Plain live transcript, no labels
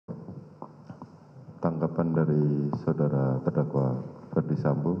dari saudara terdakwa Ferdy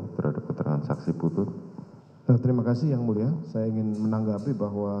Sambo terhadap keterangan saksi Putut. Terima kasih Yang Mulia. Saya ingin menanggapi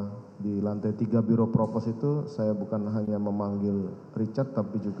bahwa di lantai 3 Biro Provos itu saya bukan hanya memanggil Richard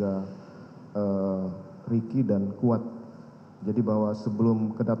tapi juga Ricky dan Kuat. Jadi bahwa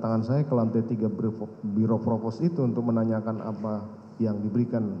sebelum kedatangan saya ke lantai 3 Biro Provos itu untuk menanyakan apa yang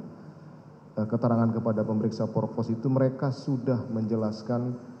diberikan keterangan kepada pemeriksa Provos itu, mereka sudah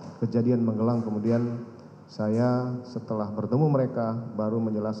menjelaskan kejadian Magelang. Kemudian saya setelah bertemu mereka baru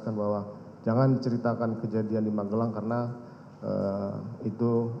menjelaskan bahwa jangan diceritakan kejadian di Magelang karena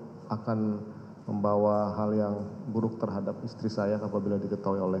itu akan membawa hal yang buruk terhadap istri saya apabila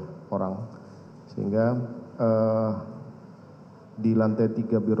diketahui oleh orang. Sehingga di lantai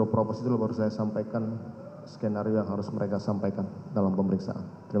 3 Biro Provos itu baru saya sampaikan skenario yang harus mereka sampaikan dalam pemeriksaan.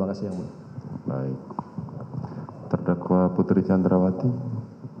 Terima kasih Yang Mulia. Baik. Terdakwa Putri Candrawathi.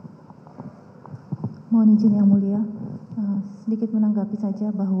 Mohon izin Yang Mulia, sedikit menanggapi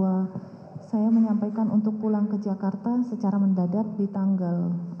saja bahwa saya menyampaikan untuk pulang ke Jakarta secara mendadak di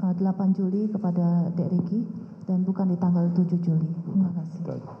tanggal 8 Juli kepada Dek Ricky dan bukan di tanggal 7 Juli. Terima kasih.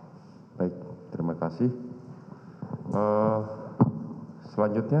 Baik, terima kasih.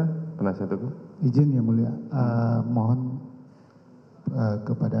 Selanjutnya, penasihat hukum. Izin Yang Mulia, mohon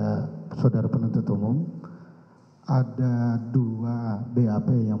kepada saudara penuntut umum, ada 2 BAP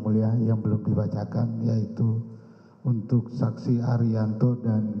Yang Mulia yang belum dibacakan, yaitu untuk saksi Arianto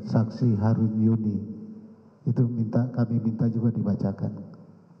dan saksi Harun Yuni. Itu kami minta juga dibacakan.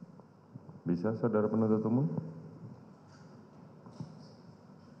 Bisa saudara penuntut umum?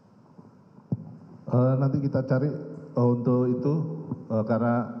 Nanti kita cari untuk itu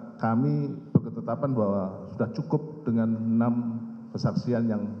karena kami berketetapan bahwa sudah cukup dengan 6 kesaksian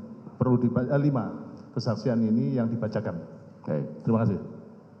yang perlu 5 kesaksian ini yang dibacakan. Baik. Terima kasih.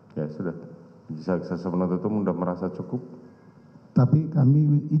 Ya sudah. Jaksa penuntut umum sudah merasa cukup. Tapi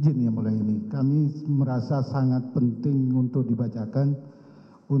kami izin Yang Mulia ini, kami merasa sangat penting untuk dibacakan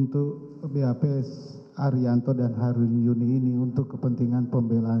untuk BAP Arianto dan Harun Yuni ini untuk kepentingan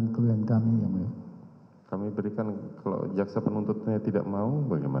pembelaan klien kami Yang Mulia. Kami berikan, kalau jaksa penuntutnya tidak mau,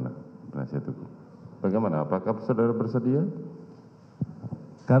 bagaimana penasihat hukum? Bagaimana? Apakah saudara bersedia?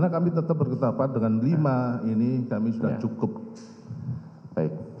 Karena kami tetap berketetapan dengan 5 ini kami sudah cukup.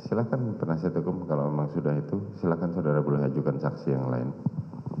 Baik, silakan penasihat hukum kalau memang sudah itu, silakan saudara boleh ajukan saksi yang lain.